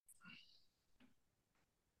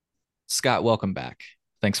Scott, welcome back.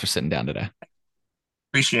 Thanks for sitting down today.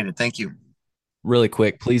 Appreciate it. Thank you. Really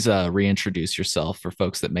quick, please reintroduce yourself for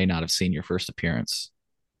folks that may not have seen your first appearance.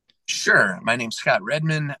 Sure. My name's Scott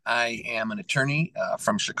Redman. I am an attorney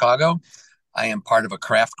from Chicago. I am part of a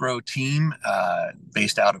craft grow team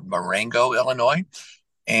based out of Marengo, Illinois,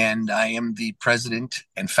 and I am the president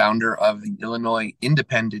and founder of the Illinois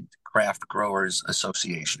Independent Craft Growers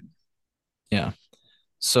Association. Yeah.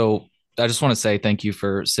 So I just want to say thank you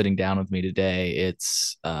for sitting down with me today.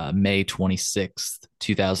 It's May 26th,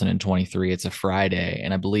 2023. It's a Friday.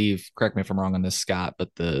 And I believe, correct me if I'm wrong on this, Scott, but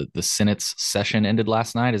the Senate's session ended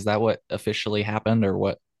last night. Is that what officially happened or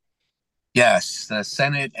what? Yes, the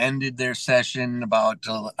Senate ended their session about,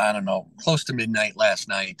 I don't know, close to midnight last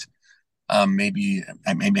night. Maybe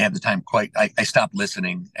I maybe had the time quite. I stopped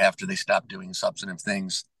listening after they stopped doing substantive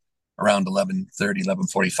things around 11:30,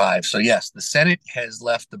 11:45. So yes, the Senate has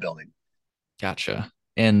left the building. Gotcha.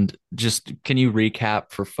 And just can you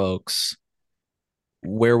recap for folks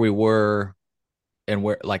where we were and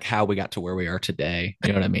where like how we got to where we are today? You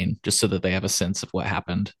know what I mean? Just so that they have a sense of what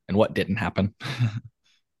happened and what didn't happen.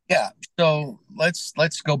 Yeah. So let's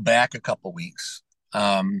go back a couple weeks.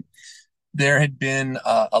 Um, there had been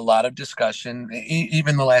a lot of discussion,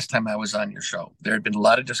 even the last time I was on your show. There had been a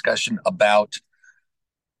lot of discussion about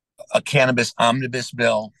a cannabis omnibus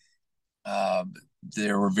bill. Uh,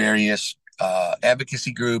 there were various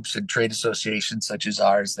advocacy groups and trade associations such as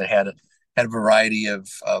ours that had a variety of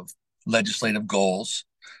legislative goals.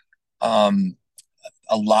 Um,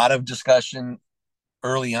 a lot of discussion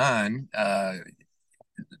early on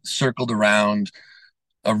circled around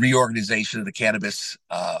a reorganization of the cannabis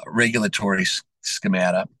regulatory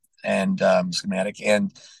schemata and schematic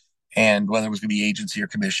and whether it was going to be agency or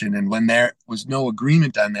commission. And when there was no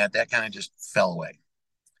agreement on that, that kind of just fell away.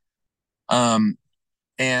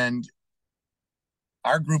 And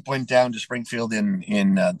our group went down to Springfield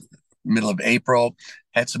in middle of April,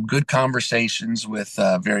 had some good conversations with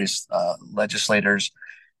various legislators,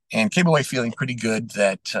 and came away feeling pretty good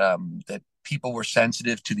that people were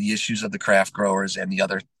sensitive to the issues of the craft growers and the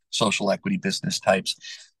other social equity business types.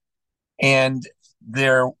 And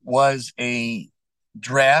there was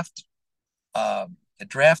draft uh, a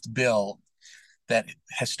draft bill that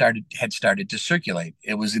had started to circulate.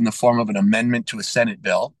 It was in the form of an amendment to a Senate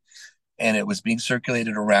bill, and it was being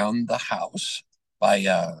circulated around the House by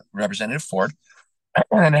Representative Ford,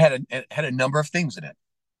 and it had a number of things in it.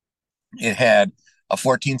 It had a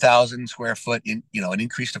 14,000 square foot, an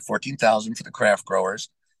increase to 14,000 for the craft growers.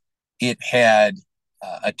 It had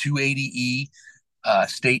a 280E,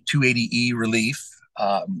 state 280E relief,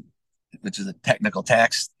 which is a technical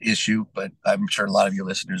tax issue, but I'm sure a lot of your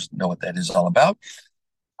listeners know what that is all about.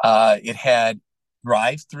 It had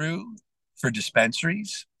drive-through for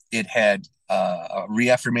dispensaries. It had a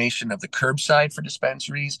reaffirmation of the curbside for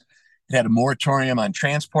dispensaries. It had a moratorium on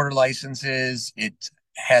transporter licenses. It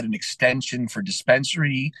had an extension for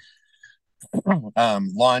dispensary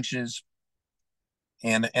launches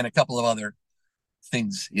and a couple of other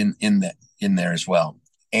things in there as well.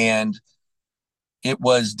 And it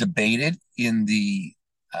was debated in the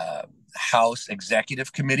House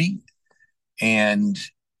Executive Committee, and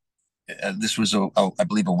this was I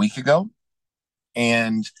believe a week ago.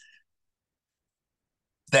 And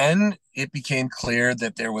then it became clear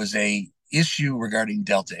that there was a issue regarding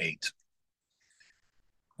Delta 8.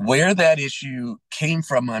 Where that issue came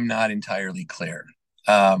from, I'm not entirely clear.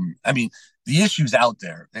 I mean, the issue's out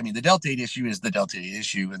there. I mean, the Delta 8 issue is the Delta 8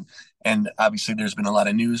 issue, and obviously there's been a lot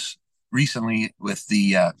of news recently with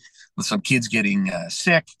some kids getting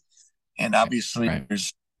sick, and obviously Right.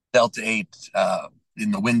 there's Delta 8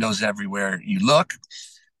 in the windows everywhere you look.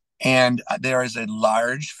 And there is a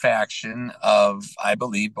large faction of, I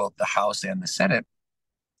believe, both the House and the Senate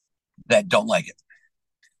that don't like it.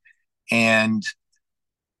 And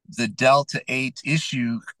the Delta 8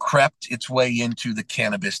 issue crept its way into the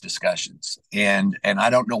cannabis discussions. And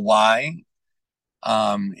I don't know why.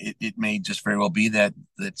 It may just very well be that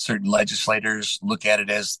certain legislators look at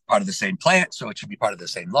it as part of the same plant, so it should be part of the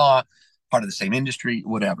same law, part of the same industry,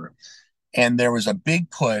 whatever. And there was a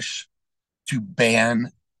big push to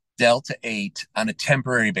ban Delta 8 on a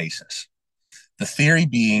temporary basis. The theory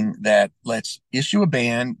being that let's issue a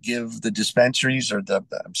ban, give the dispensaries or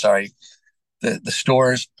I'm sorry, the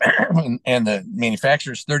stores and the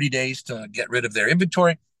manufacturers 30 days to get rid of their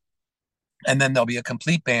inventory. And then there'll be a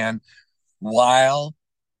complete ban while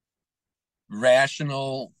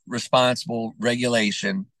rational, responsible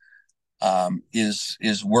regulation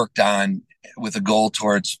is worked on with a goal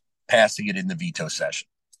towards passing it in the veto session.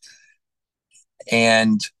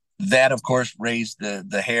 And That, of course, raised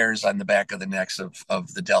the hairs on the back of the necks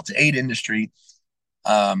of the Delta 8 industry.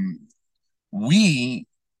 Um, we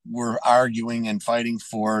were arguing and fighting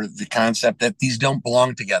for the concept that these don't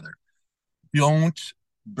belong together. Don't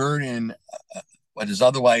burden what is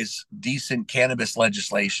otherwise decent cannabis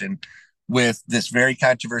legislation with this very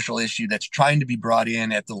controversial issue that's trying to be brought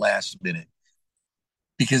in at the last minute,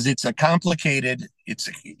 because it's a complicated,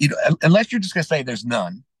 unless you're just going to say there's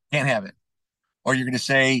none, can't have it, or you're going to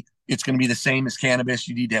say it's going to be the same as cannabis,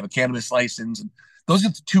 you need to have a cannabis license. And those are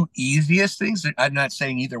the two easiest things. I'm not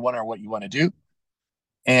saying either one are what you want to do.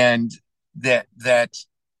 And that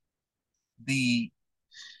the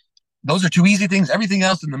those are two easy things. Everything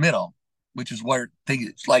else in the middle, which is where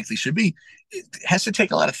things likely should be, it has to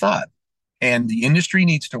take a lot of thought. And the industry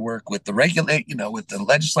needs to work with with the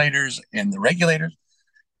legislators and the regulators,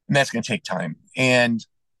 and that's going to take time. And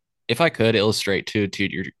If I could illustrate too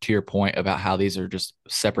to your point about how these are just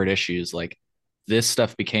separate issues, like this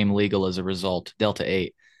stuff became legal as a result, Delta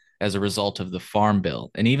 8, as a result of the farm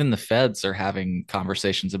bill. And even the feds are having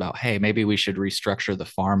conversations about, hey, maybe we should restructure the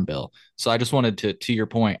farm bill. So I just wanted to your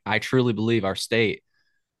point, I truly believe our state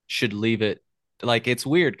should leave it, like it's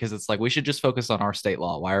weird because it's like we should just focus on our state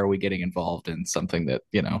law. Why are we getting involved in something that,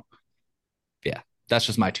 yeah, that's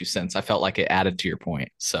just my 2 cents. I felt like it added to your point.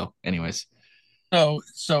 So, anyways.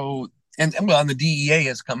 and well, and the DEA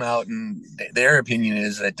has come out, and their opinion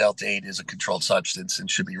is that Delta 8 is a controlled substance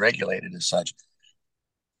and should be regulated as such.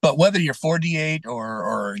 But whether you're for D8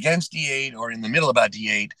 or against D8 or in the middle about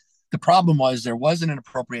D8, the problem was there wasn't an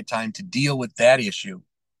appropriate time to deal with that issue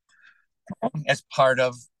as part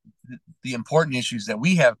of the important issues that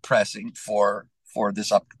we have pressing for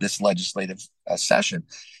this legislative session.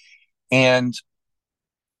 And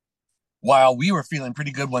while we were feeling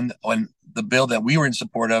pretty good when the bill that we were in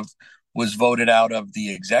support of was voted out of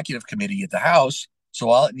the executive committee at the House, so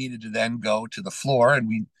all it needed to then go to the floor, and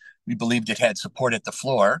we believed it had support at the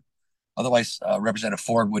floor. Otherwise, Representative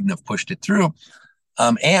Ford wouldn't have pushed it through.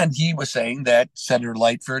 And he was saying that Senator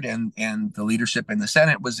Lightford and the leadership in the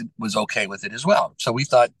Senate was okay with it as well. So we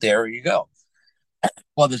thought, there you go.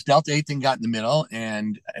 Well, this Delta 8 thing got in the middle,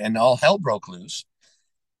 and all hell broke loose.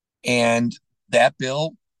 And that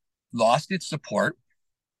bill lost its support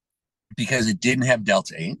because it didn't have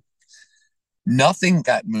Delta 8. Nothing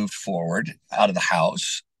got moved forward out of the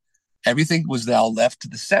House. Everything was now left to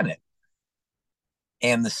the Senate.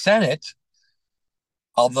 And the Senate,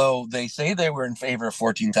 although they say they were in favor of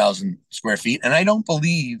 14,000 square feet, and I don't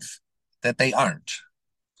believe that they aren't,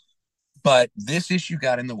 but this issue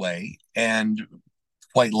got in the way, and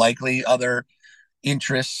quite likely other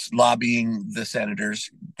interests lobbying the senators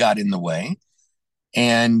got in the way.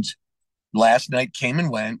 And last night came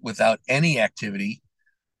and went without any activity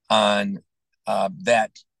on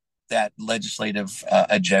that legislative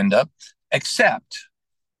agenda, except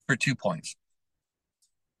for 2 points.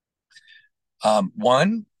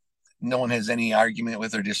 One, no one has any argument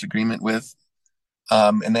with or disagreement with,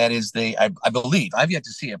 and that is I believe, I've yet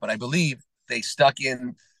to see it, but I believe they stuck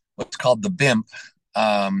in what's called the BIMP,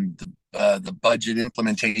 the Budget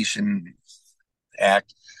Implementation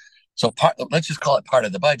Act. So let's just call it part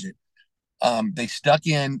of the budget. They stuck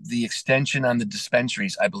in the extension on the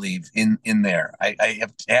dispensaries, I believe, in there. I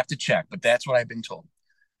have to check, but that's what I've been told.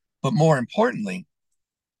 But more importantly,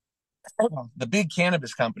 the big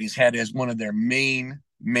cannabis companies had as one of their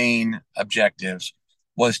main objectives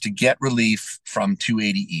was to get relief from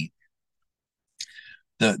 280E,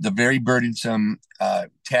 the very burdensome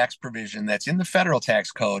tax provision that's in the federal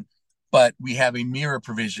tax code, but we have a mirror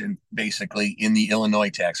provision basically in the Illinois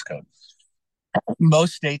tax code.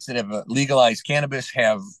 Most states that have legalized cannabis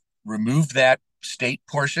have removed that state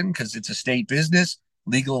portion because it's a state business,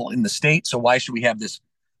 legal in the state. So why should we have this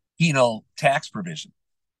penal tax provision?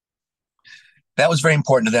 That was very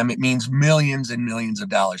important to them. It means millions and millions of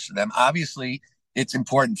dollars to them. Obviously, it's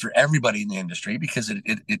important for everybody in the industry because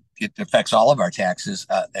it affects all of our taxes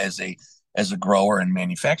as a grower and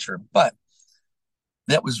manufacturer. But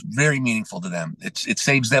that was very meaningful to them. It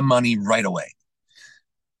saves them money right away.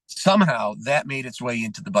 Somehow that made its way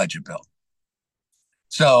into the budget bill.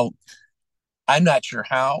 So I'm not sure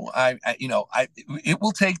how. It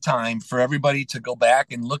will take time for everybody to go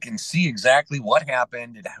back and look and see exactly what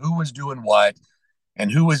happened and who was doing what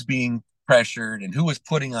and who was being pressured and who was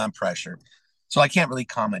putting on pressure. So I can't really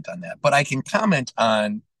comment on that, but I can comment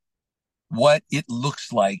on what it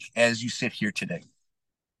looks like as you sit here today.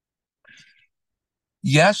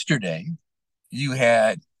 Yesterday, you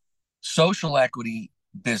had social equity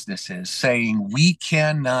businesses saying we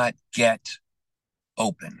cannot get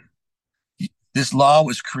open. This law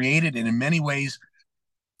was created, and in many ways,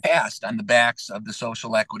 passed on the backs of the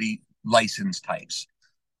social equity license types.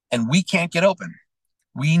 And we can't get open.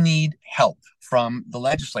 We need help from the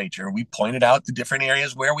legislature. We pointed out the different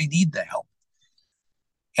areas where we need the help.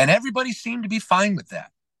 And everybody seemed to be fine with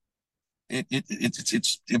that.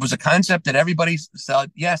 It was a concept that everybody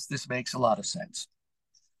said, yes, this makes a lot of sense.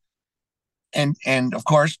 And of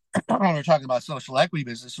course, when we're talking about social equity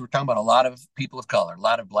business, we're talking about a lot of people of color, a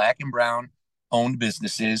lot of black and brown owned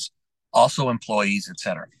businesses, also employees, et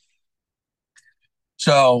cetera.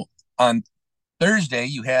 So on Thursday,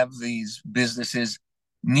 you have these businesses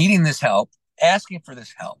needing this help, asking for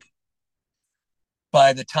this help.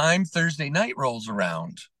 By the time Thursday night rolls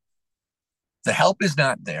around, the help is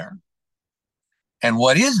not there. And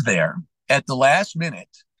what is there at the last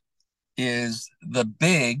minute is the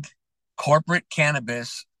big corporate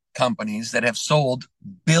cannabis companies that have sold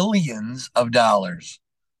billions of dollars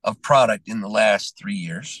of product in the last 3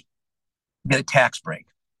 years get a tax break.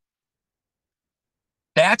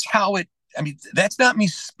 That's how it, I mean, that's not me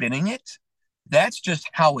spinning it. That's just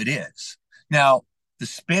how it is. Now, the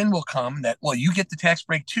spin will come that, well, you get the tax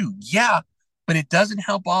break too. Yeah, but it doesn't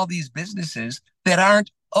help all these businesses that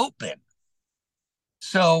aren't open.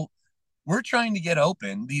 So we're trying to get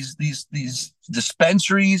open these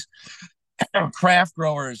dispensaries, craft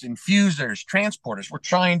growers, infusers, transporters. We're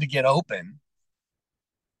trying to get open.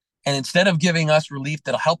 And instead of giving us relief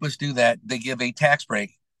that'll help us do that, they give a tax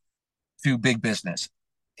break to big business.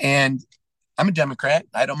 And I'm a Democrat.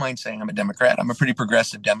 I don't mind saying I'm a Democrat. I'm a pretty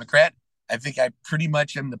progressive Democrat. I think I pretty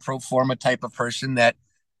much am the pro forma type of person that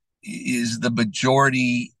is the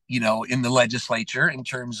majority, in the legislature in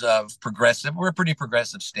terms of progressive. We're a pretty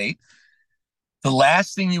progressive state. The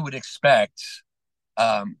last thing you would expect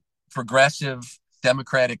progressive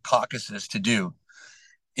Democratic caucuses to do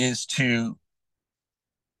is to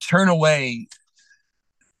turn away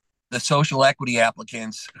the social equity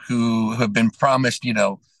applicants who have been promised,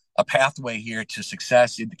 a pathway here to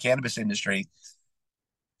success in the cannabis industry,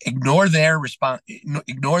 ignore their response,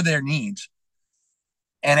 ignore their needs,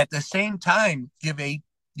 and at the same time give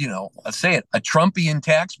let's say it, a Trumpian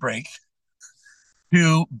tax break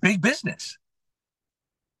to big business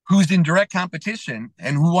who's in direct competition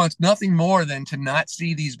and who wants nothing more than to not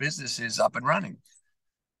see these businesses up and running.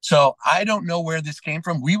 So I don't know where this came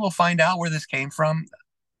from. We will find out where this came from.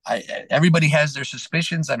 Everybody has their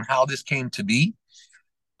suspicions on how this came to be.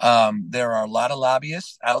 There are a lot of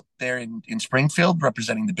lobbyists out there in Springfield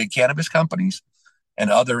representing the big cannabis companies and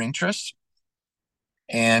other interests.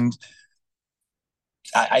 And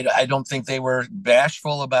I don't think they were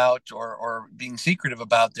bashful about or being secretive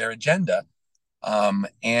about their agenda.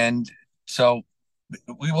 And so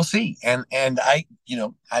we will see. And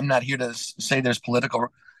I'm not here to say there's political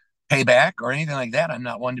payback or anything like that. I'm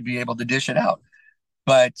not one to be able to dish it out.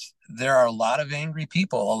 But there are a lot of angry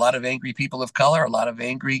people, of color, a lot of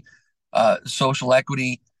angry social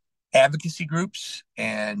equity advocacy groups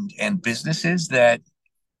and businesses that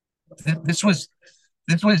this was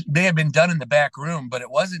may have been done in the back room, but it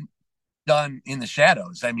wasn't done in the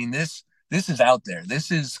shadows. I mean, this is out there.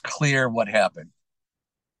 This is clear what happened.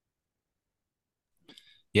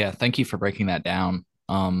 Yeah, thank you for breaking that down.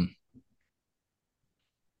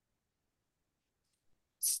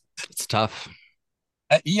 It's tough.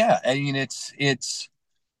 Yeah, I mean, it's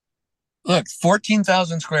look,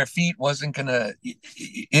 14,000 square feet wasn't gonna.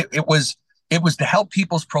 It was to help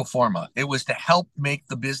people's pro forma. It was to help make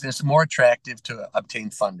the business more attractive to obtain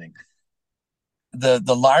funding. The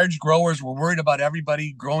large growers were worried about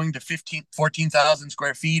everybody growing to 14,000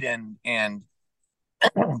 square feet and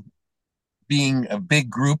being a big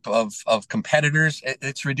group of competitors.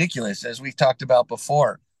 It's ridiculous, as we've talked about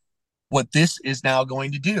before. What this is now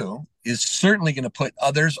going to do is certainly going to put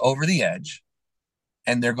others over the edge,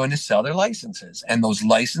 and they're going to sell their licenses. And those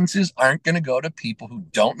licenses aren't going to go to people who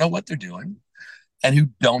don't know what they're doing and who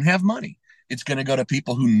don't have money. It's going to go to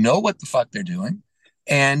people who know what the fuck they're doing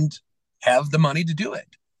and have the money to do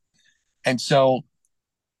it. And so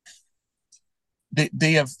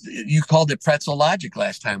they have, you called it pretzel logic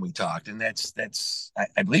last time we talked, and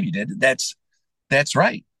I believe you did. That's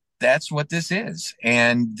right. That's what this is.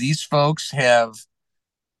 And these folks have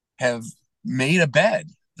made a bed.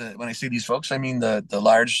 When I say these folks, I mean the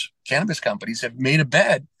large cannabis companies have made a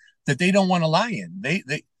bed that they don't want to lie in. They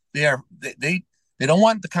don't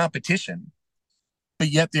want the competition, but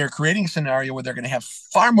yet they're creating a scenario where they're going to have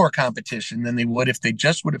far more competition than they would if they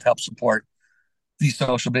just would have helped support these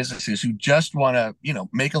social businesses who just want to,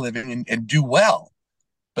 make a living and do well.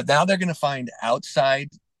 But now they're going to find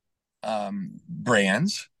outside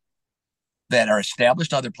brands that are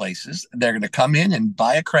established other places. They're going to come in and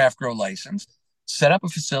buy a craft grow license, set up a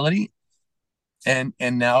facility, and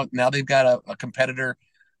now they've got a competitor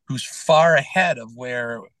who's far ahead of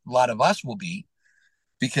where a lot of us will be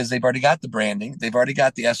because they've already got the branding, they've already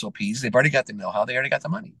got the SOPs, they've already got the know-how, they already got the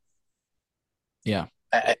money. Yeah.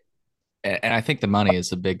 I, And I think the money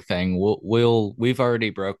is a big thing. We've already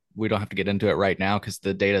broke. We don't have to get into it right now because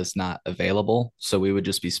the data is not available. So we would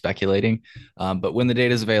just be speculating. But when the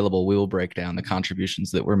data is available, we will break down the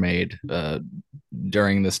contributions that were made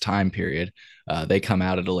during this time period. They come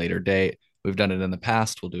out at a later date. We've done it in the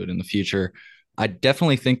past. We'll do it in the future. I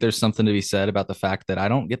definitely think there's something to be said about the fact that I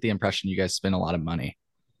don't get the impression you guys spend a lot of money.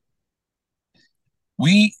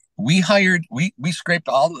 we scraped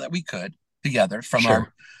all that we could together from our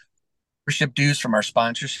Sure. membership dues, from our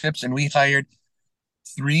sponsorships, and we hired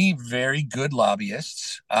three very good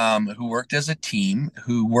lobbyists who worked as a team,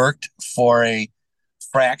 who worked for a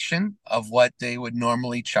fraction of what they would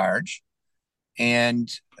normally charge. And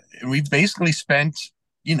we've basically spent,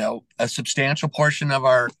 a substantial portion of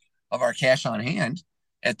our cash on hand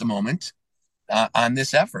at the moment on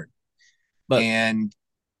this effort. But And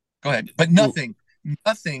go ahead, but well,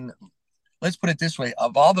 nothing. Let's put it this way: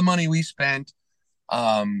 of all the money we spent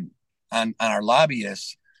on our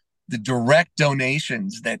lobbyists, the direct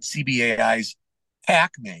donations that CBAI's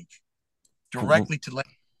PAC make directly to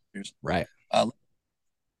legislators, right. uh,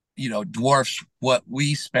 dwarfs what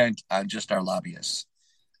we spent on just our lobbyists.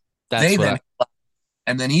 They That's what then I,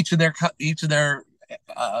 and then each of their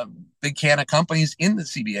big can of companies in the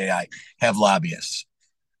CBAI have lobbyists.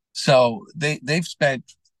 So they've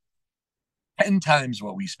spent 10 times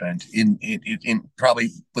what we spent in probably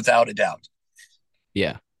without a doubt.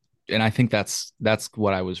 yeah. And I think that's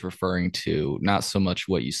what I was referring to, not so much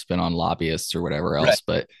what you spend on lobbyists or whatever Right. else,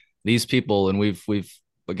 but these people, and we've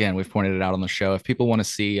again we've pointed it out on the show. If people want to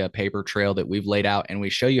see a paper trail that we've laid out, and we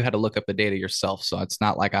show you how to look up the data yourself, so it's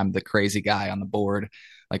not like I'm the crazy guy on the board.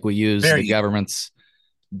 Like we use the Very. government's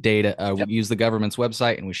data, we Yep. use the government's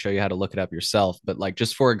website, and we show you how to look it up yourself. But like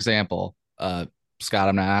just for example, Scott,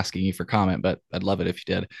 I'm not asking you for comment, but I'd love it if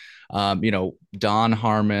you did. Don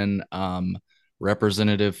Harmon,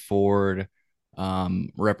 Representative Ford,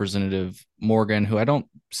 Representative Morgan, who I don't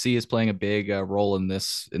see as playing a big role in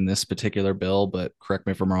this particular bill, but correct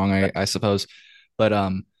me if I'm wrong, I suppose.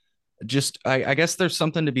 But just I guess there's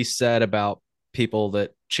something to be said about people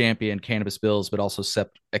that champion cannabis bills, but also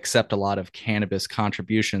accept a lot of cannabis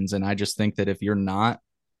contributions. And I just think that if you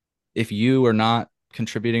are not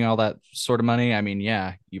contributing all that sort of money, I mean,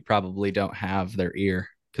 yeah, you probably don't have their ear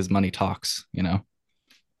because money talks, you know?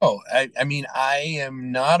 Oh, I mean, I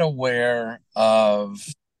am not aware of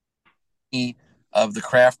any of the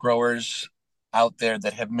craft growers out there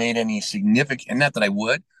that have made any significant, and not that I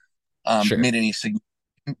would, Sure. made any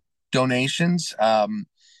significant donations.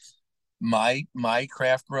 My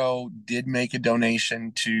craft grow did make a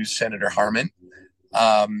donation to Senator Harmon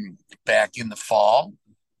back in the fall.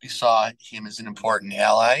 We saw him as an important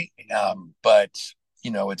ally, but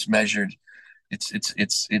it's measured.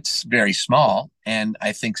 It's very small, and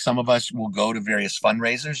I think some of us will go to various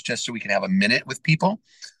fundraisers just so we can have a minute with people.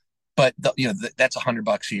 But that's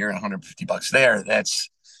 $100 here and $150 there. That's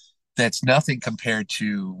nothing compared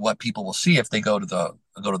to what people will see if they go to the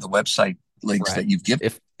website links Right. that you've given.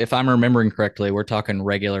 If I'm remembering correctly, we're talking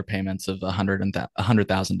regular payments of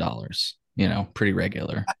 $100,000. Pretty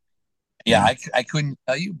regular. Yeah, Yeah. I couldn't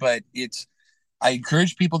tell you, but I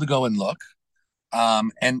encourage people to go and look,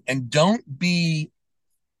 and don't be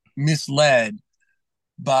misled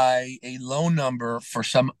by a low number for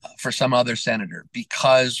some other senator,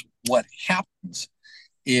 because what happens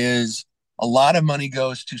is a lot of money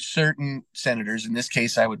goes to certain senators. In this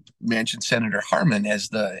case, I would mention Senator Harmon as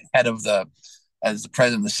the head of the as the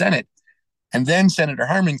president of the Senate. And then Senator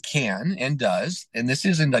Harmon can and does, and this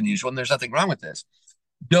isn't unusual, and there's nothing wrong with this,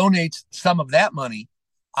 donates some of that money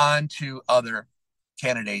onto other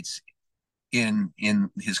candidates in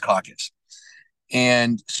his caucus.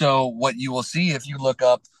 And so what you will see if you look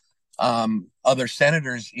up other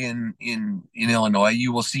senators in Illinois,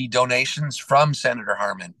 you will see donations from Senator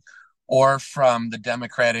Harmon or from the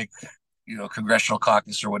Democratic, Congressional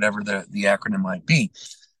Caucus or whatever the acronym might be.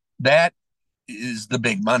 That is the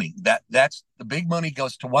big money. That's the big money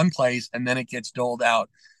goes to one place and then it gets doled out.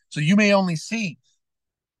 So you may only see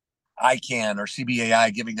ICANN or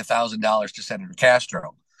CBAI giving $1,000 to Senator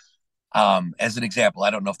Castro, as an example. I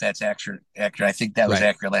don't know if that's accurate. I think that was Right.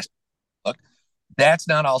 accurate last look. That's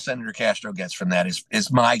not all Senator Castro gets from that,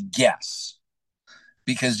 is my guess.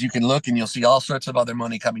 Because you can look and you'll see all sorts of other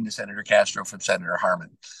money coming to Senator Castro from Senator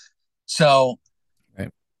Harmon. So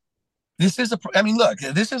Right. I mean, look,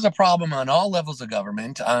 this is a problem on all levels of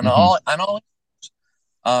government, Mm-hmm. on all.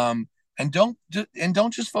 and don't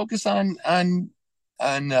just focus on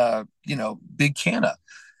big canna.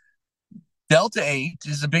 Delta 8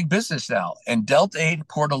 is a big business now, and Delta 8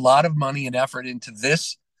 poured a lot of money and effort into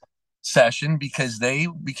this session because they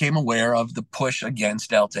became aware of the push against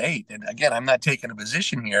Delta 8. And again, I'm not taking a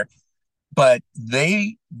position here, but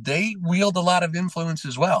they wield a lot of influence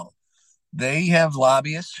as well. They have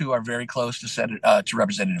lobbyists who are very close to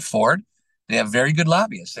Representative Ford. They have very good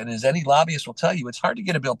lobbyists, and as any lobbyist will tell you, it's hard to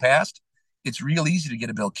get a bill passed. It's real easy to get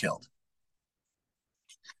a bill killed.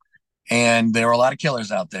 And there were a lot of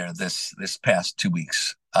killers out there this past 2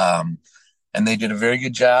 weeks, and they did a very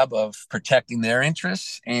good job of protecting their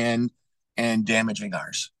interests and damaging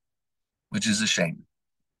ours, which is a shame.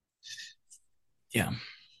 Yeah.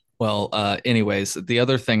 Well, anyways, the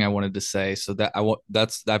other thing I wanted to say, so that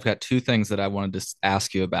I've got two things that I wanted to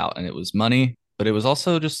ask you about, and it was money, but it was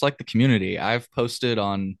also just like the community. I've posted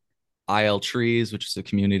on IL Trees, which is a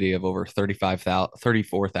community of over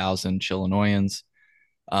 34,000 Chillinoisans.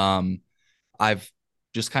 Um, I've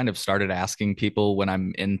just kind of started asking people when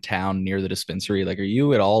I'm in town near the dispensary, like, are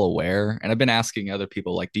you at all aware? And I've been asking other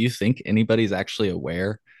people, like, do you think anybody's actually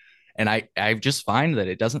aware? And I just find that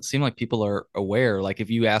it doesn't seem like people are aware. Like if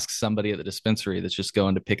you ask somebody at the dispensary that's just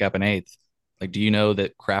going to pick up an eighth, like, do you know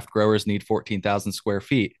that craft growers need 14,000 square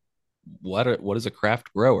feet? What is a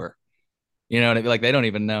craft grower? You know, and like they don't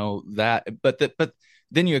even know that. But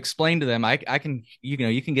then you explain to them, I can,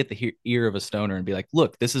 you can get the ear of a stoner and be like,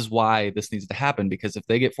 look, this is why this needs to happen, because if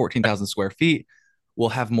they get 14,000 square feet, we'll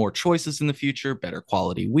have more choices in the future, better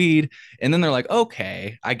quality weed. And then they're like,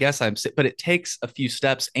 okay, I guess but it takes a few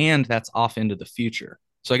steps and that's off into the future.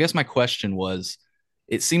 So I guess my question was,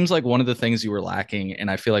 it seems like one of the things you were lacking,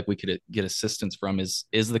 and I feel like we could get assistance from is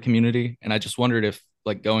the community. And I just wondered if,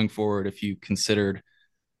 like, going forward, if you considered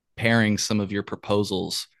pairing some of your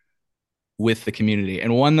proposals with the community.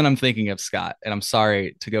 And one that I'm thinking of, Scott, and I'm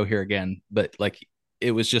sorry to go here again, but like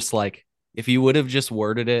it was just like if you would have just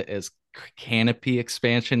worded it as canopy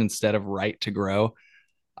expansion instead of right to grow,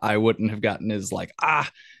 I wouldn't have gotten as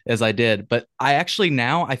I did. But I actually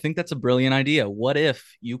now I think that's a brilliant idea. What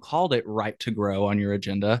if you called it right to grow on your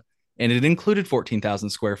agenda and it included 14,000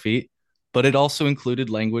 square feet, but it also included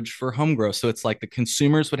language for home grow? So it's like the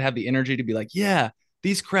consumers would have the energy to be like, yeah,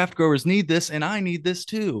 these craft growers need this and I need this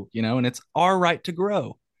too, and it's our right to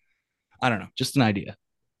grow. I don't know, just an idea.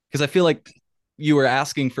 Because I feel like you were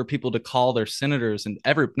asking for people to call their senators and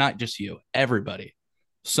not just you, everybody.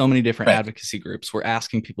 So many different Right. advocacy groups were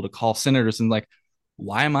asking people to call senators, and like,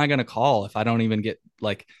 why am I going to call if I don't even get,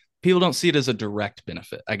 like, people don't see it as a direct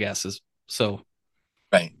benefit, I guess, is so.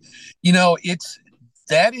 Right. You know, it's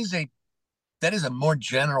that is a that is a more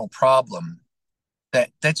general problem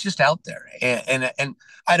that's just out there. And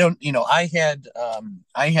I don't, I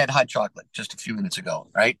had hot chocolate just a few minutes ago,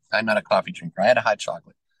 right? I'm not a coffee drinker. I had a hot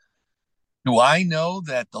chocolate. Do I know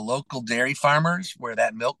that the local dairy farmers where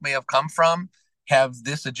that milk may have come from have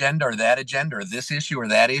this agenda or that agenda or this issue or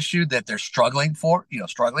that issue that they're struggling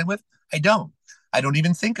with? I don't. I don't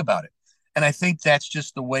even think about it. And I think that's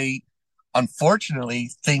just the way,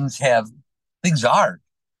 unfortunately, things are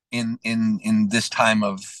in this time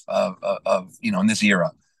of in this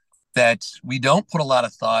era, that we don't put a lot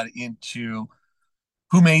of thought into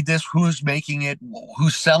who made this, who's making it,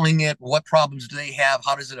 who's selling it, what problems do they have,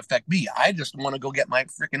 how does it affect me. I just want to go get my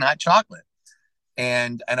freaking hot chocolate,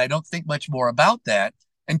 and I don't think much more about that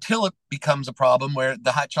until it becomes a problem where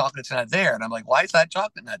the hot chocolate's not there, and I'm like, why is that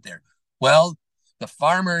chocolate not there? Well, the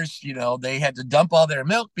farmers, they had to dump all their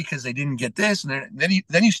milk because they didn't get this, and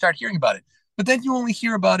then you start hearing about it, but then you only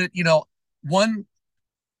hear about it, 1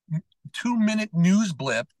 2 minute news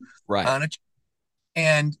blip Right. on it,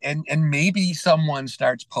 and maybe someone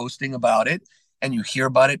starts posting about it and you hear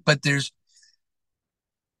about it, but there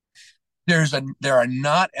are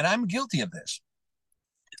not, and I'm guilty of this,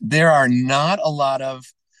 there are not a lot of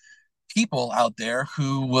people out there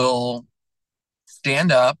who will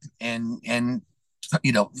stand up and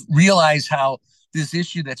realize how this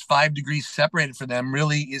issue that's 5 degrees separated from them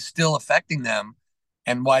really is still affecting them,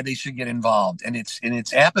 and why they should get involved. And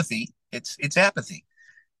it's apathy. It's apathy.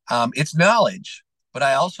 It's knowledge, but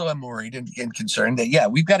I also am worried and concerned that, yeah,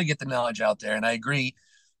 we've got to get the knowledge out there. And I agree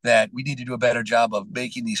that we need to do a better job of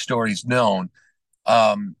making these stories known.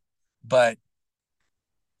 But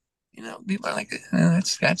people are like,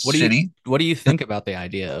 that's What do you shitty. what do you think about the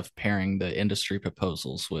idea of pairing the industry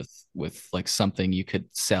proposals with like something you could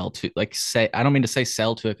sell to, like, say, I don't mean to say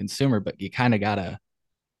sell to a consumer, but you kind of gotta,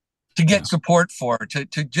 To you get know, support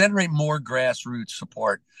to generate more grassroots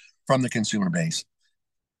support from the consumer base.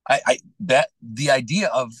 I that the idea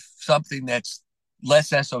of something that's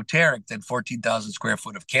less esoteric than 14,000 square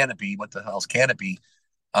foot of canopy. What the hell's canopy?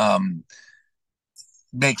 Um,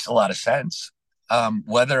 Makes a lot of sense.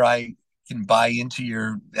 Whether I can buy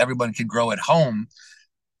into everyone can grow at home,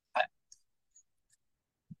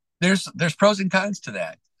 there's pros and cons to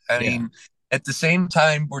that. I Yeah. mean, at the same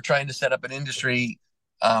time, we're trying to set up an industry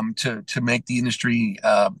to make the industry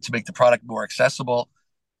to make the product more accessible.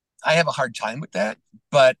 I have a hard time with that,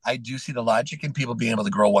 but I do see the logic in people being able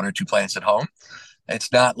to grow one or two plants at home.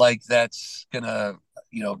 It's not like that's gonna,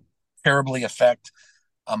 you know, terribly affect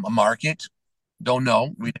a market. Don't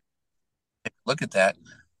know. We look at that.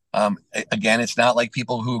 Again, it's not like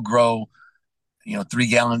people who grow, 3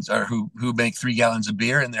 gallons or who make 3 gallons of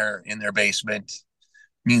beer in their basement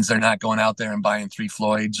means they're not going out there and buying three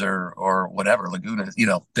Floyds or whatever Laguna.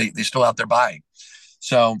 They're still out there buying.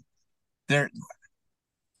 So there,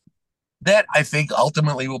 that I think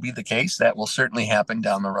ultimately will be the case. That will certainly happen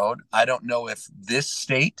down the road. I don't know if this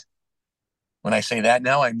state, when I say that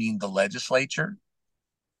now, I mean the legislature,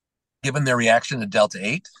 given their reaction to Delta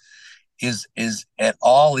 8, is at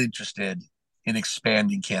all interested in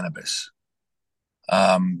expanding cannabis.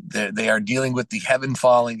 They are dealing with the heaven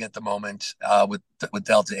falling at the moment with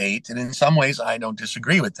Delta 8, and in some ways, I don't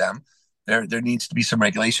disagree with them. There needs to be some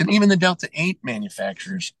regulation. Even the Delta 8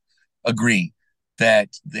 manufacturers agree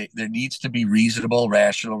that there needs to be reasonable,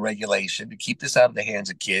 rational regulation to keep this out of the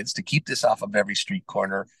hands of kids, to keep this off of every street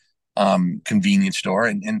corner convenience store,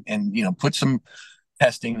 and put some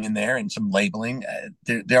testing in there and some labeling.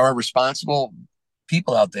 There are responsible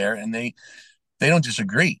people out there, and they don't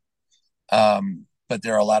disagree. But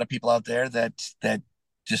there are a lot of people out there that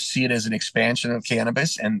just see it as an expansion of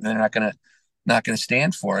cannabis, and they're not gonna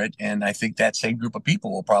stand for it. And I think that same group of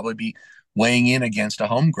people will probably be weighing in against a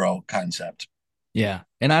home grow concept. Yeah.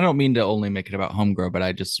 And I don't mean to only make it about home grow, but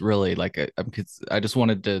I just really like I just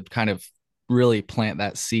wanted to kind of really plant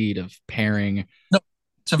that seed of pairing, No,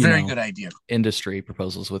 it's a you very know, good idea. industry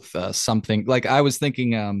proposals with something like I was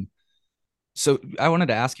thinking. So I wanted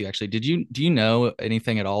to ask you actually, do you know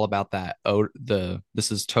anything at all about that? Oh,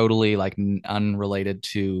 this is totally like unrelated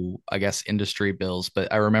to, I guess, industry bills,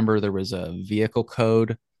 but I remember there was a vehicle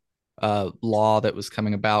code law that was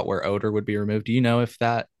coming about where odor would be removed. Do you know if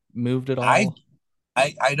that moved at I all?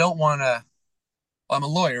 I don't want to. Well, I'm a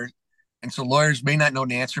lawyer, and so lawyers may not know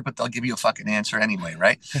the answer, but they'll give you a fucking answer anyway,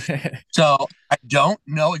 right? So I don't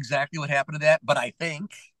know exactly what happened to that, but I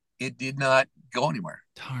think it did not go anywhere.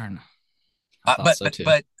 Darn. I Uh, thought but so but too.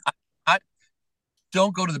 but I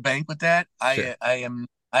don't go to the bank with that. Sure.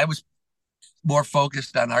 I was more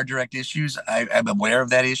focused on our direct issues. I'm aware of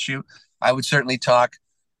that issue. I would certainly talk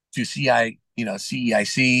to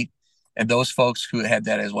CEIC and those folks who had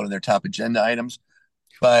that as one of their top agenda items.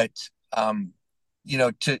 But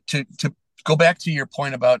to go back to your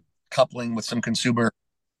point about coupling with some consumer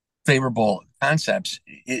favorable concepts,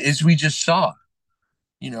 as we just saw,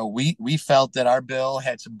 we felt that our bill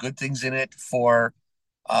had some good things in it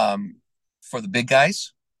um, for the big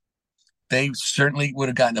guys. They certainly would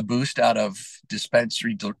have gotten a boost out of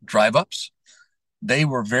dispensary drive ups. They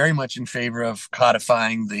were very much in favor of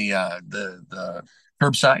codifying the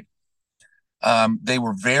curbside. They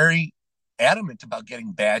were very adamant about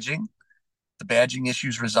getting badging, the badging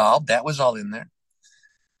issues resolved. That was all in there,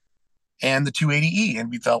 and the 280E. And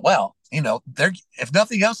we felt, well, they're if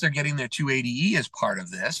nothing else, they're getting their 280E as part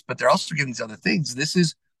of this, but they're also getting these other things. This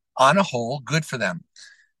is on a whole good for them.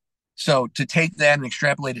 So to take that and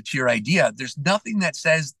extrapolate it to your idea, there's nothing that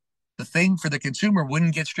says the thing for the consumer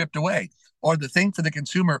wouldn't get stripped away, or the thing for the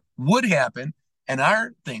consumer would happen and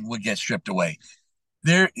our thing would get stripped away.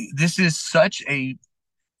 This is such a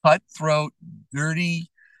cutthroat, dirty,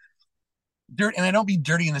 and I don't mean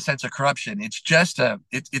dirty in the sense of corruption. It's just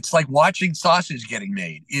it's like watching sausage getting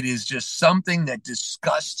made. It is just something that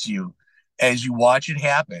disgusts you as you watch it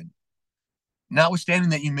happen, notwithstanding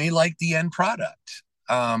that you may like the end product.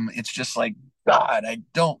 It's just like, God, I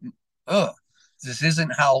don't, ugh, this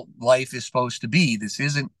isn't how life is supposed to be. This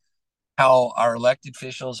isn't how our elected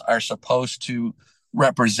officials are supposed to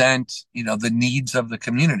represent, the needs of the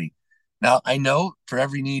community. Now, I know for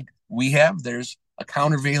every need we have, there's a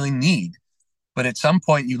countervailing need, but at some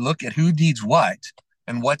point you look at who needs what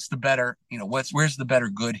and what's the better, where's the better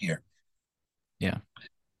good here. Yeah.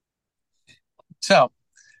 So,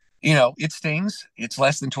 it stings. It's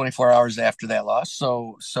less than 24 hours after that loss.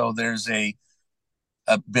 So there's a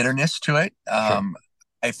bitterness to it. Sure.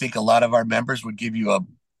 I think a lot of our members would give you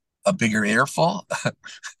a bigger earful,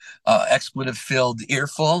 expletive filled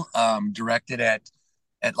earful, directed at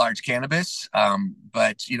large cannabis.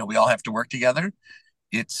 But we all have to work together.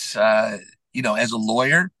 It's as a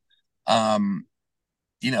lawyer, um,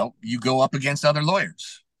 you go up against other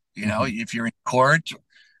lawyers. Hmm. If you're in court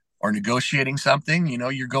or negotiating something,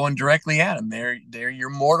 you're going directly at them. They're your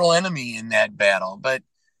mortal enemy in that battle. But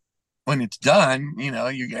when it's done,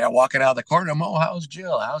 you got walking out of the courtroom. Oh, how's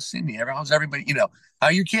Jill? How's Cindy? How's everybody? How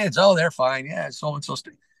are your kids? Oh, they're fine. Yeah, so and so.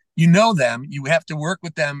 You know them. You have to work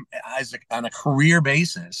with them on a career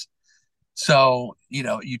basis. So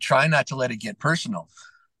you try not to let it get personal.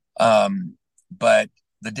 But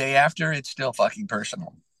the day after, it's still fucking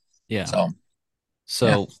personal. Yeah. So yeah.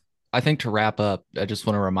 So I think to wrap up, I just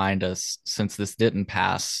want to remind us, since this didn't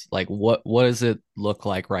pass, like what does it look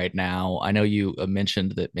like right now? I know you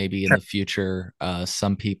mentioned that maybe in Sure. the future,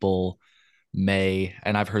 some people may,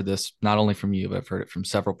 and I've heard this not only from you, but I've heard it from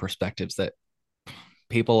several perspectives that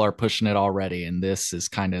people are pushing it already, and this is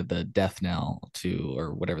kind of the death knell to,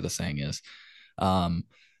 or whatever the saying is. Um,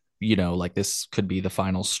 like this could be the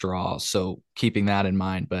final straw. So keeping that in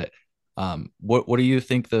mind, but what do you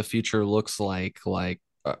think the future looks like? Like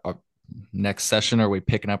next session, are we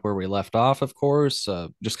picking up where we left off? Of course,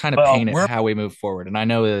 just kind of Well, paint it how we move forward. And I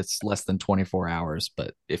know it's less than 24 hours,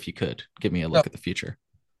 but if you could give me a look at the future.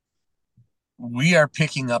 we are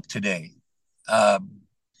picking up today. Um,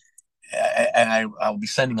 and I'll be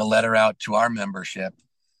sending a letter out to our membership,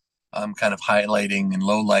 kind of highlighting and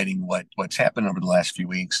lowlighting what's happened over the last few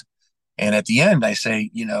weeks. And at the end, I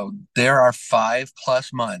say, there are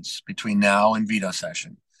 5+ months between now and veto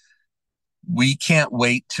session. We can't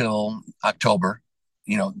wait till October.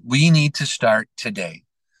 We need to start today.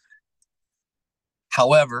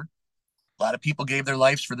 However, a lot of people gave their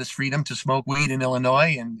lives for this freedom to smoke weed in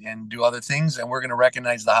Illinois and do other things. And we're going to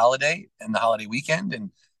recognize the holiday and the holiday weekend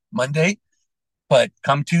and Monday. But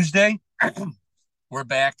come Tuesday, we're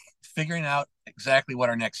back figuring out exactly what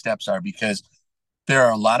our next steps are, because there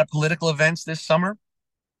are a lot of political events this summer.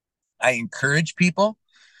 I encourage people,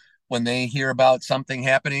 when they hear about something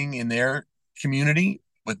happening in their community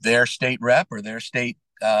with their state rep or their state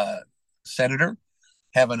senator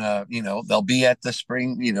having they'll be at the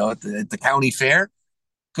spring, at the county fair.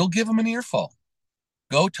 Go give them an earful.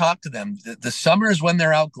 Go talk to them. The summer is when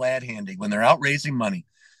they're out glad handing, when they're out raising money,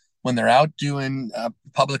 when they're out doing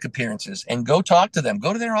public appearances, and go talk to them.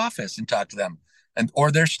 Go to their office and talk to them, and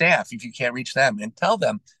or their staff if you can't reach them, and tell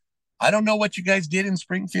them, I don't know what you guys did in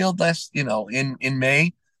Springfield in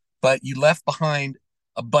May, but you left behind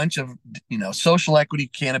a bunch of social equity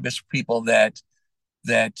cannabis people that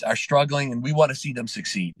are struggling, and we want to see them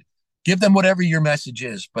succeed. Give them whatever your message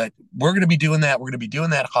is, but we're going to be doing that. We're going to be doing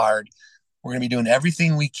that hard. We're going to be doing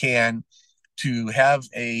everything we can to have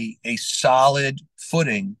a solid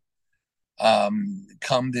footing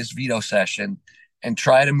come this veto session, and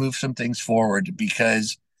try to move some things forward,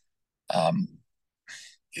 because um,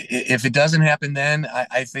 if it doesn't happen then,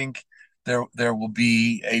 I think there will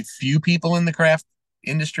be a few people in the craft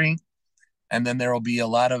industry, and then there will be a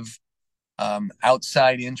lot of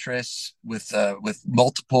outside interests with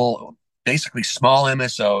multiple, basically small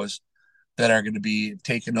MSOs that are going to be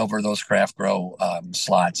taking over those craft grow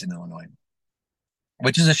slots in Illinois,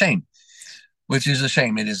 which is a shame. Which is a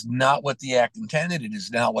shame. It is not what the act intended. It is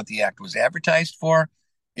not what the act was advertised for.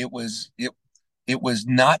 It was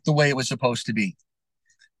not the way it was supposed to be.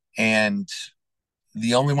 And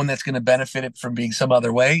the only one that's going to benefit it from being some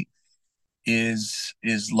other way is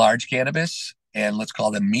large cannabis, and let's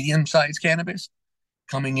call them medium sized cannabis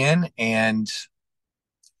coming in, and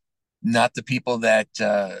not the people that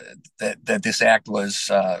this act was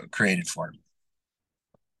created for.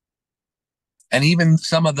 And even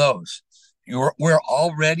some of those, we're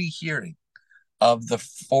already hearing of the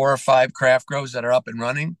 4 or 5 craft grows that are up and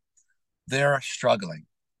running. They're struggling.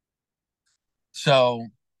 So,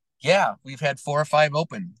 yeah, we've had 4 or 5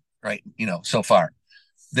 open, right? So far,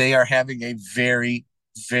 they are having a very,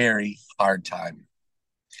 very hard time.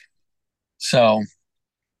 So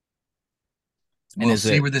And we'll is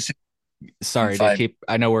see it, where this is in sorry to 5. keep,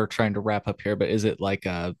 I know we're trying to wrap up here, but is it like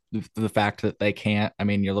the fact that they can't, I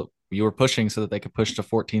mean, you were pushing so that they could push to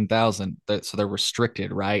 14,000, so they're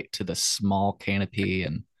restricted, right, to the small canopy.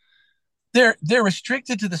 And They're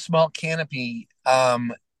restricted to the small canopy,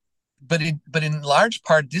 but in large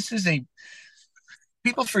part, this is a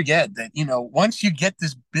people forget that once you get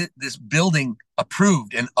this building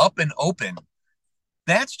approved and up and open,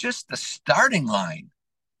 that's just the starting line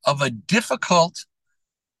of a difficult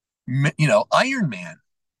Iron Man,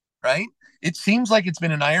 right? It seems like it's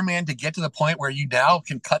been an Iron Man to get to the point where you now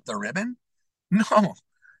can cut the ribbon. No,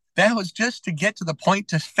 that was just to get to the point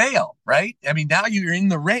to fail, right? I mean, now you're in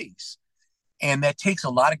the race, and that takes a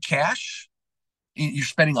lot of cash. You're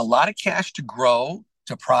spending a lot of cash to grow,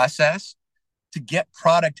 to process, to get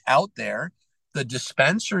product out there. The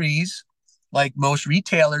dispensaries like most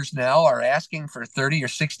retailers now are asking for 30 or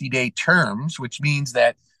 60-day terms, which means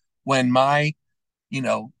that when my, you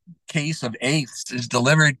know, case of eighths is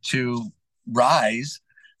delivered to Rise,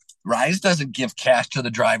 Rise doesn't give cash to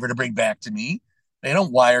the driver to bring back to me. They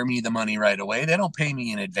don't wire me the money right away. They don't pay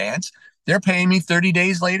me in advance. They're paying me 30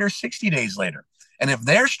 days later, 60 days later. And if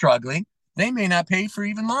they're struggling, they may not pay for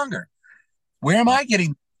even longer. Where am Yeah. I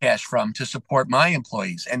getting cash from to support my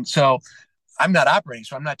employees? And so I'm not operating,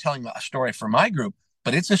 so I'm not telling a story for my group,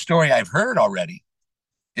 but it's a story I've heard already.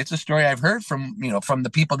 It's a story I've heard from, from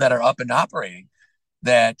the people that are up and operating,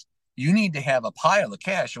 that you need to have a pile of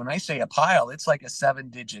cash. When I say a pile, it's like a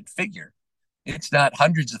 7-digit figure. It's not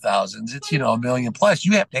hundreds of thousands. It's, a million plus.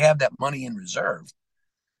 You have to have that money in reserve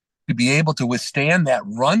to be able to withstand that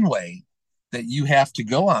runway that you have to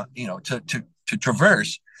go on, to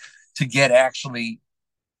traverse to get actually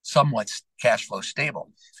somewhat cash flow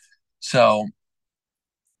stable. So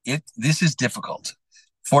this is difficult.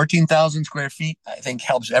 14,000 square feet, I think,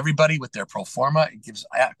 helps everybody with their pro forma. It gives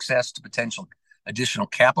access to potential additional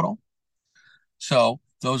capital. So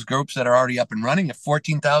those groups that are already up and running, if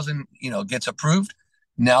 14,000, gets approved,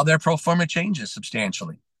 now their pro forma changes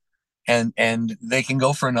substantially. And they can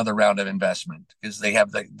go for another round of investment because they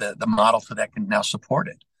have the model for that can now support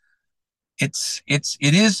it. It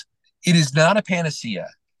is not a panacea.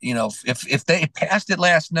 If they passed it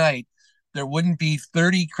last night, there wouldn't be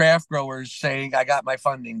 30 craft growers saying, I got my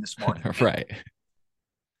funding this morning. Right.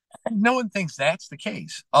 No one thinks that's the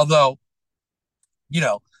case. Although, you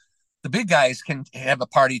know, the big guys can have a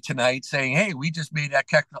party tonight saying, hey, we just made a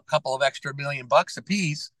couple of extra $1 million a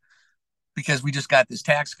piece because we just got this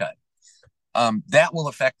tax cut. That will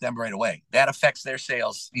affect them right away. That affects their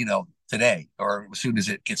sales, today or as soon as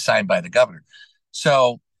it gets signed by the governor.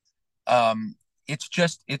 So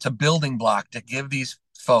it's a building block to give these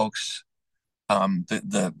folks,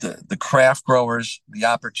 the craft growers, the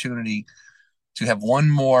opportunity to have one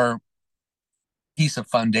more piece of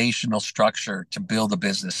foundational structure to build a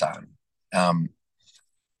business on. Um,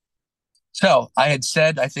 so I had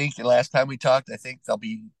said, I think the last time we talked, I think there'll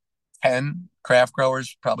be 10 craft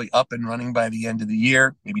growers probably up and running by the end of the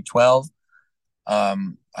year, maybe 12.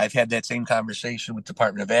 I've had that same conversation with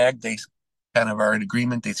Department of Ag. They kind of are in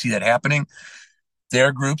agreement. They see that happening. There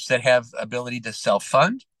are groups that have ability to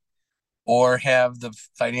self-fund or have the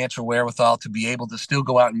financial wherewithal to be able to still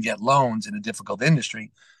go out and get loans in a difficult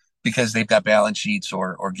industry because they've got balance sheets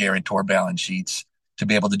or guarantor balance sheets to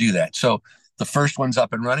be able to do that. So the first ones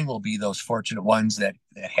up and running will be those fortunate ones that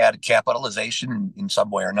had capitalization in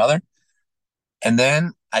some way or another. And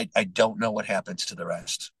then I don't know what happens to the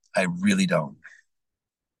rest. I really don't.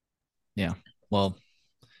 Yeah. Well,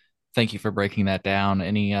 thank you for breaking that down.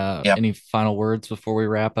 Yeah. Any final words before we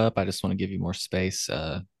wrap up? I just want to give you more space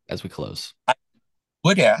as we close.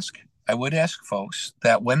 Would ask, I would ask folks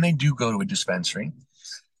that when they do go to a dispensary,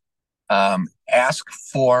 ask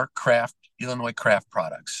for Illinois craft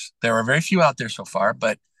products. There are very few out there so far,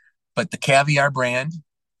 but the Caviar brand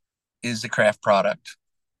is the craft product.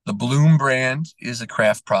 The Bloom brand is a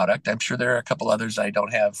craft product. I'm sure there are a couple others I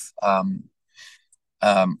don't have.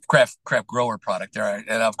 Craft grower product. And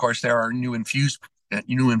of course there are new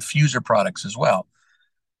infuser products as well.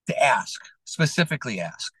 To ask, specifically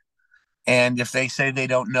ask. And if they say they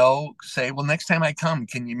don't know, say, well, next time I come,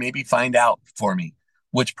 can you maybe find out for me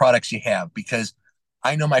which products you have? Because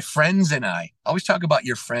I know my friends and I always talk about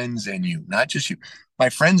your friends and you, not just you. My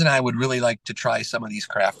friends and I would really like to try some of these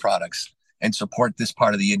craft products and support this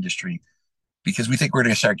part of the industry because we think we're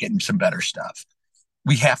going to start getting some better stuff.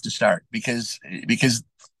 We have to start because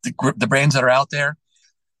the brands that are out there,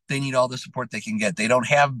 they need all the support they can get. They don't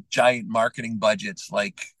have giant marketing budgets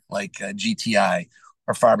like GTI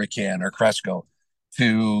or Farbacan or Cresco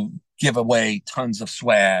to give away tons of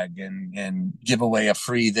swag and give away a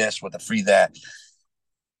free this with a free that.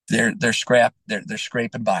 They're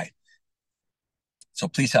scraping by. So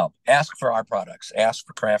please help. Ask for our products. Ask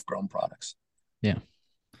for craft grown products. Yeah.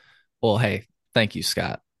 Well, hey, thank you,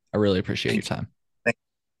 Scott. I really appreciate your Thank you. time.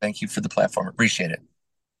 Thank you for the platform. Appreciate it.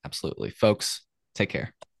 Absolutely. Folks, take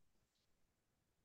care.